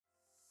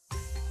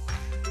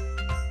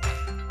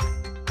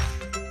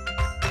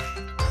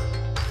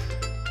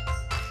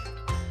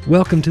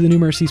Welcome to the New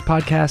Mercies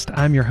Podcast.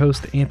 I'm your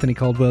host, Anthony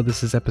Caldwell.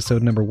 This is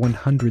episode number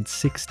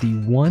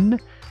 161,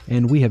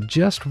 and we have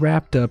just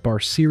wrapped up our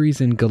series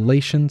in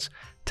Galatians.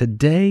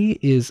 Today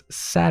is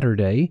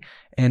Saturday,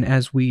 and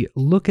as we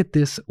look at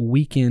this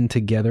weekend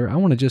together, I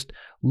want to just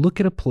look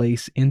at a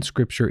place in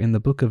Scripture in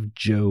the book of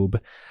Job.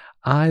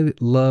 I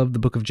love the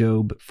book of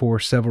Job for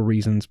several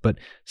reasons, but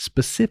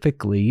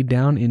specifically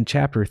down in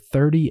chapter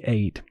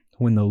 38,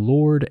 when the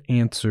Lord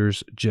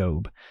answers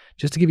Job.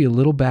 Just to give you a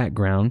little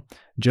background,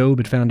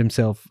 Job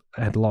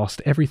had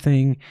lost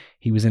everything.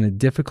 He was in a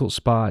difficult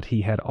spot.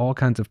 He had all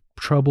kinds of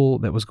trouble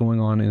that was going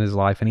on in his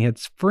life, and he had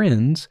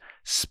friends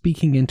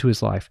speaking into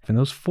his life. And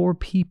those four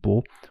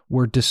people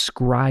were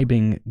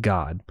describing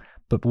God.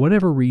 But for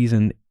whatever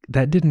reason,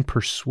 that didn't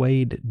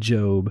persuade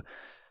Job.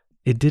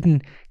 It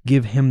didn't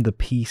give him the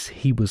peace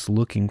he was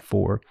looking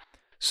for.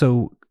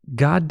 So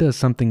God does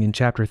something in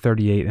chapter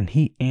 38, and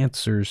he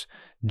answers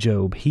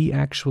Job. He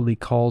actually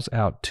calls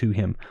out to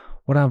him.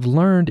 What I've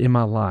learned in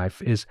my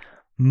life is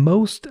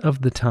most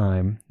of the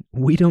time,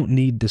 we don't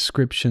need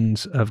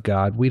descriptions of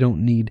God. We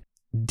don't need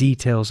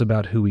details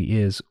about who he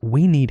is.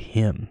 We need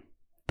him.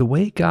 The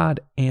way God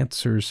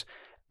answers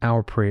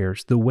our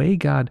prayers, the way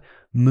God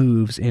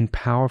moves in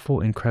powerful,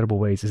 incredible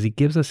ways is he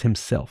gives us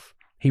himself.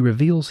 He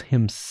reveals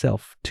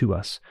himself to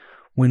us.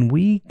 When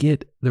we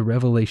get the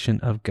revelation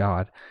of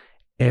God,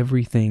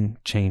 everything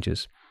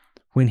changes.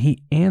 When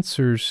he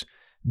answers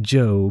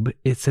Job,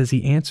 it says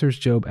he answers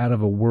Job out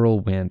of a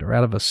whirlwind or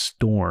out of a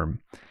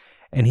storm,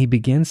 and he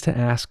begins to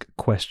ask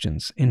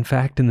questions. In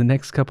fact, in the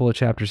next couple of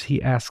chapters,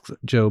 he asks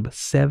Job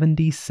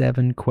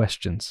 77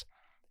 questions.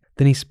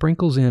 Then he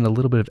sprinkles in a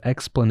little bit of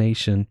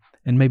explanation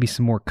and maybe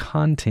some more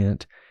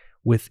content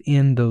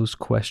within those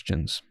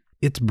questions.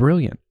 It's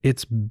brilliant.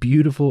 It's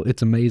beautiful.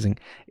 It's amazing.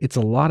 It's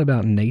a lot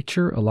about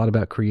nature, a lot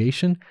about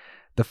creation.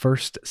 The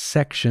first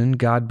section,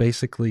 God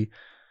basically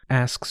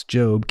asks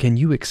Job, can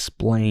you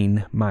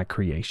explain my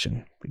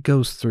creation? It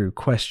goes through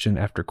question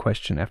after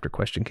question after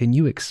question. Can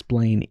you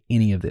explain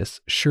any of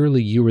this?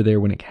 Surely you were there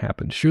when it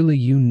happened. Surely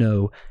you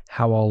know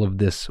how all of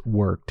this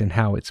worked and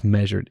how it's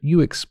measured.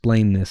 You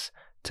explain this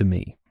to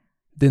me.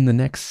 Then the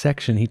next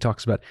section, he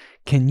talks about,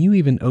 can you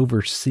even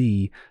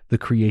oversee the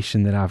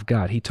creation that I've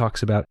got? He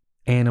talks about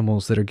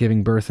animals that are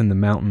giving birth in the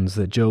mountains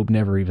that Job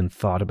never even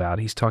thought about.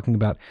 He's talking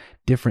about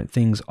different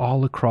things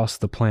all across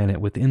the planet,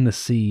 within the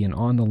sea and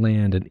on the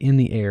land and in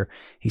the air.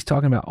 He's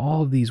talking about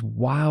all of these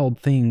wild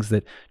things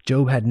that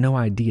Job had no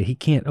idea. He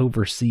can't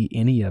oversee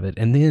any of it.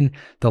 And then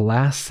the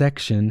last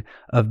section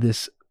of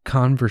this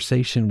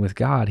conversation with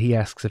God, he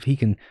asks if he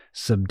can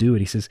subdue it.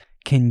 He says,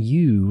 can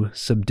you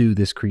subdue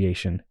this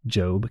creation,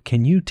 Job?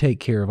 Can you take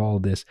care of all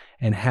of this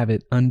and have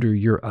it under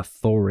your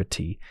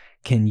authority?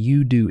 Can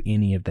you do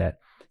any of that?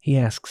 He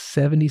asks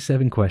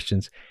 77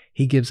 questions.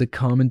 He gives a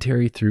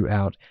commentary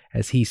throughout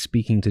as he's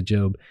speaking to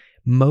Job.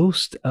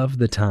 Most of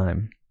the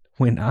time,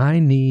 when I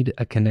need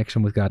a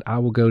connection with God, I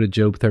will go to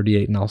Job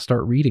 38 and I'll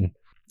start reading.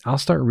 I'll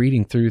start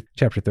reading through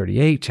chapter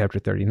 38, chapter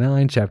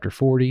 39, chapter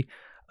 40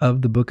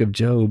 of the book of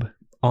Job,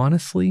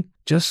 honestly,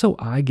 just so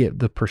I get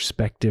the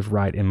perspective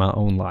right in my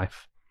own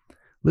life.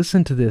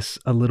 Listen to this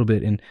a little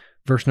bit in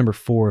verse number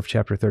 4 of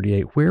chapter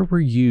 38. Where were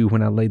you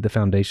when I laid the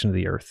foundation of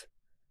the earth?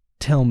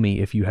 Tell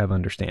me if you have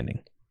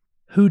understanding.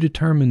 Who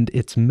determined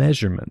its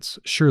measurements?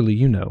 Surely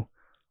you know.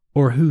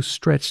 Or who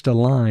stretched a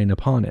line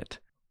upon it?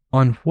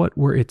 On what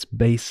were its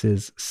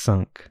bases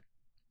sunk?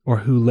 Or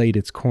who laid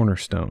its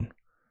cornerstone?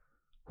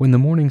 When the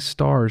morning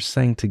stars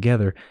sang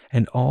together,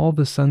 and all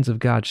the sons of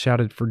God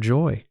shouted for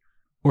joy?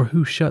 Or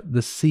who shut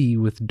the sea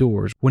with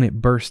doors when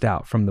it burst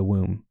out from the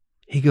womb?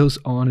 He goes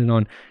on and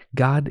on.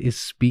 God is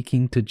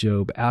speaking to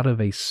Job out of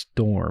a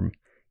storm.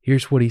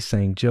 Here's what he's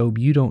saying. Job,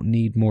 you don't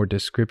need more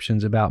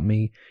descriptions about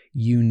me.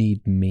 You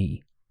need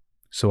me.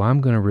 So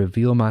I'm going to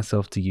reveal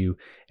myself to you.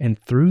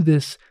 And through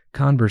this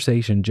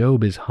conversation,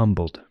 Job is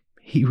humbled.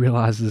 He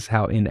realizes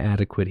how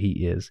inadequate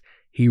he is.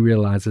 He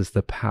realizes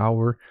the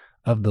power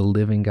of the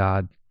living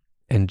God,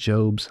 and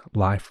Job's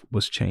life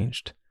was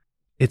changed.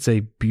 It's a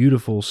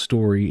beautiful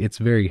story. It's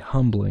very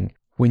humbling.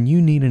 When you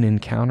need an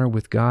encounter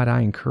with God, I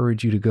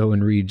encourage you to go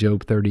and read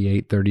Job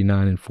 38,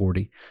 39, and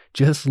 40.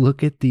 Just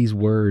look at these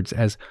words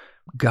as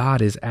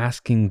God is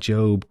asking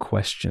Job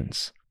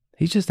questions.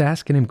 He's just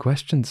asking him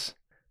questions.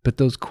 But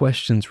those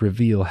questions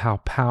reveal how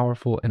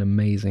powerful and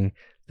amazing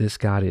this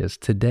God is.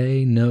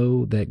 Today,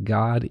 know that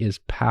God is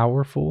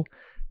powerful.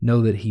 Know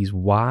that he's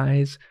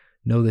wise.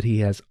 Know that he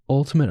has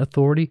ultimate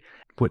authority.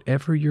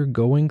 Whatever you're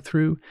going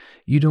through,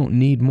 you don't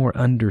need more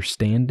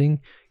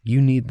understanding. You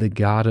need the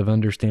God of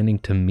understanding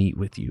to meet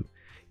with you.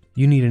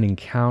 You need an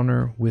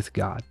encounter with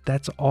God.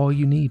 That's all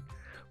you need.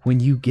 When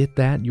you get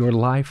that, your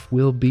life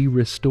will be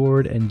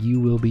restored and you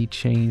will be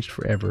changed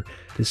forever.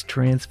 This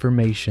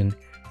transformation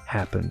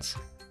happens.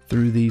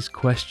 Through these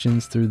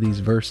questions, through these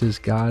verses,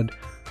 God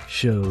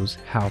shows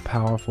how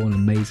powerful and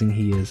amazing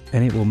he is,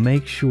 and it will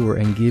make sure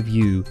and give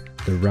you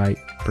the right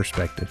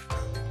perspective.